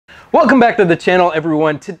Welcome back to the channel,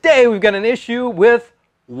 everyone. Today we've got an issue with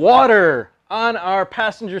water on our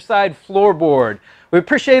passenger side floorboard. We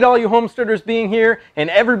appreciate all you homesteaders being here and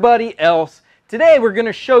everybody else. Today we're going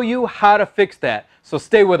to show you how to fix that, so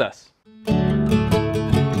stay with us.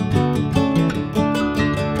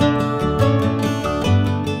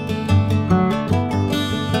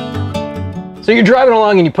 So you're driving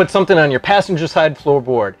along and you put something on your passenger side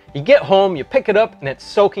floorboard. You get home, you pick it up, and it's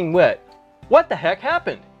soaking wet. What the heck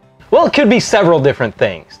happened? Well, it could be several different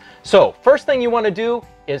things. So first thing you want to do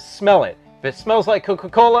is smell it. If it smells like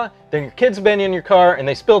Coca-Cola, then your kids have been in your car and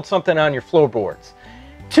they spilled something on your floorboards.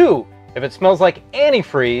 2, if it smells like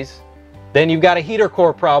antifreeze, then you've got a heater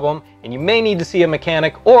core problem and you may need to see a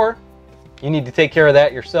mechanic, or you need to take care of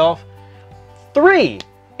that yourself. 3,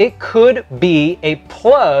 it could be a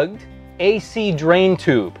plugged AC drain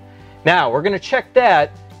tube. Now we're going to check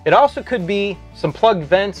that. It also could be some plugged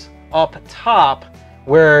vents up top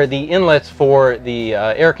where the inlets for the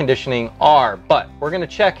air conditioning are, but we're going to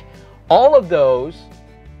check all of those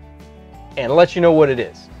and let you know what it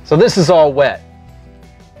is. So this is all wet.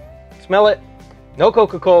 Smell it. No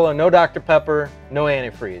Coca-Cola, no Dr. Pepper, no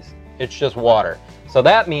antifreeze. It's just water. So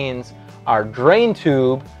that means our drain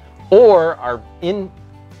tube or our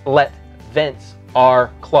inlet vents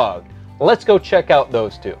are clogged. Let's go check out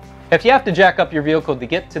those two. If you have to jack up your vehicle to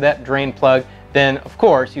get to that drain plug, then of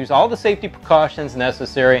course use all the safety precautions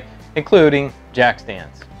necessary, including jack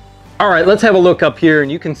stands. All right, let's have a look up here, and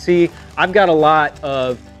you can see I've got a lot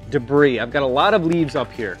of debris. I've got a lot of leaves up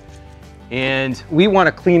here, and we want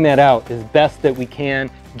to clean that out as best that we can,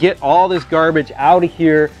 get all this garbage out of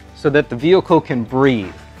here so that the vehicle can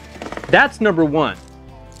breathe. That's number 1.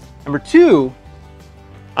 Number 2,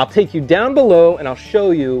 I'll take you down below and I'll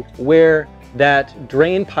show you where that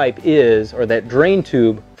drain pipe is, or that drain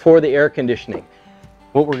tube for the air conditioning.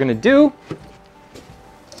 What we're going to do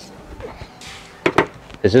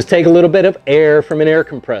is just take a little bit of air from an air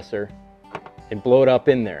compressor and blow it up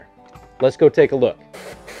in there. Let's go take a look.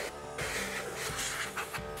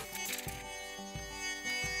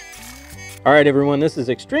 All right, everyone, this is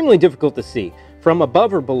extremely difficult to see from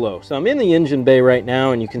above or below. So I'm in the engine bay right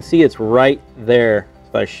now, and you can see it's right there.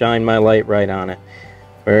 If I shine my light right on it,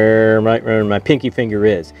 where my pinky finger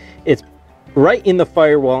is. It's right in the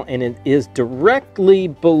firewall, and it is directly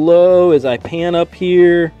below, as I pan up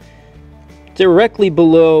here, directly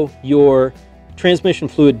below your transmission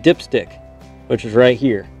fluid dipstick, which is right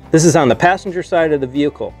here. This is on the passenger side of the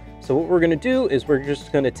vehicle. So what we're going to do is we're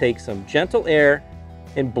just going to take some gentle air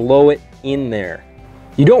and blow it in there.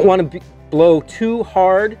 You don't want to blow too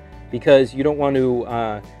hard because you don't want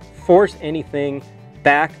to force anything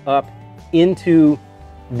back up into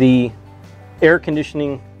the air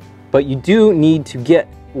conditioning, but you do need to get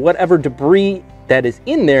whatever debris that is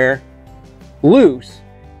in there loose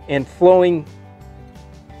and flowing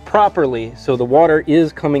properly so the water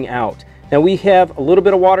is coming out. Now we have a little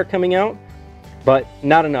bit of water coming out, but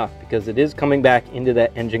not enough because it is coming back into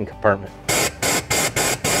that engine compartment.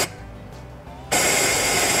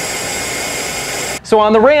 So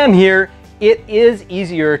on the Ram here, it is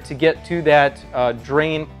easier to get to that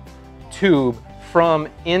drain tube from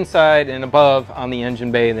inside and above on the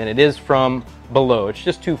engine bay than it is from below. It's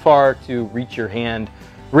just too far to reach your hand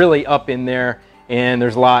really up in there, and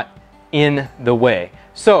there's a lot in the way.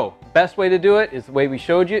 So best way to do it is the way we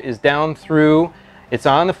showed you, is down through. It's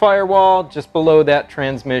on the firewall just below that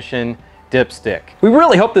transmission dipstick. We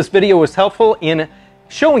really hope this video was helpful in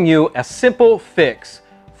showing you a simple fix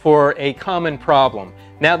for a common problem.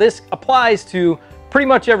 Now this applies to pretty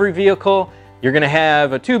much every vehicle. You're going to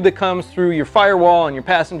have a tube that comes through your firewall on your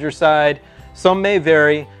passenger side. Some may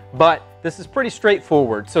vary, but this is pretty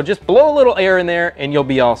straightforward. So just blow a little air in there and you'll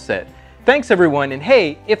be all set. Thanks everyone, and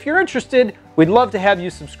hey, if you're interested, we'd love to have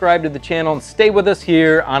you subscribe to the channel and stay with us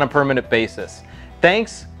here on a permanent basis.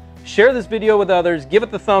 Thanks, share this video with others, give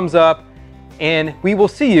it the thumbs up, and we will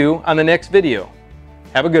see you on the next video.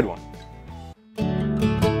 Have a good one.